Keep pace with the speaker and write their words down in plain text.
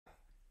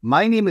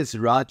My name is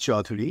Raj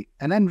Choudhury,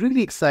 and I'm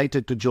really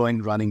excited to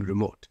join Running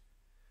Remote.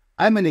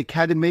 I'm an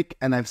academic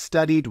and I've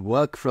studied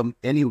work from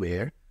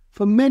anywhere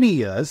for many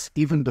years,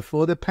 even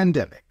before the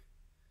pandemic.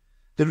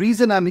 The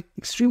reason I'm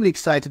extremely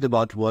excited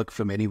about work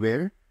from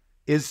anywhere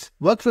is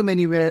work from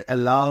anywhere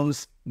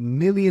allows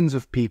millions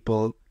of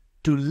people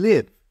to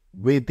live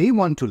where they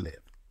want to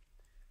live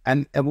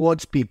and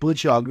awards people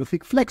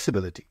geographic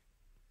flexibility.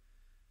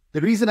 The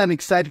reason I'm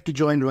excited to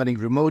join Running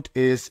Remote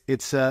is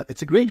it's a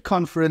great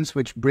conference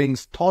which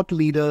brings thought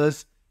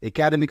leaders,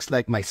 academics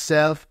like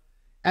myself,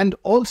 and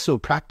also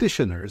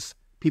practitioners,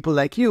 people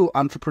like you,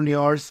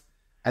 entrepreneurs,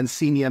 and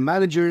senior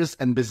managers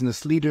and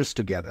business leaders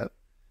together.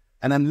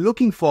 And I'm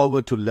looking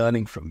forward to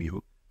learning from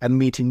you and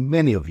meeting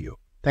many of you.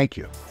 Thank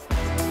you.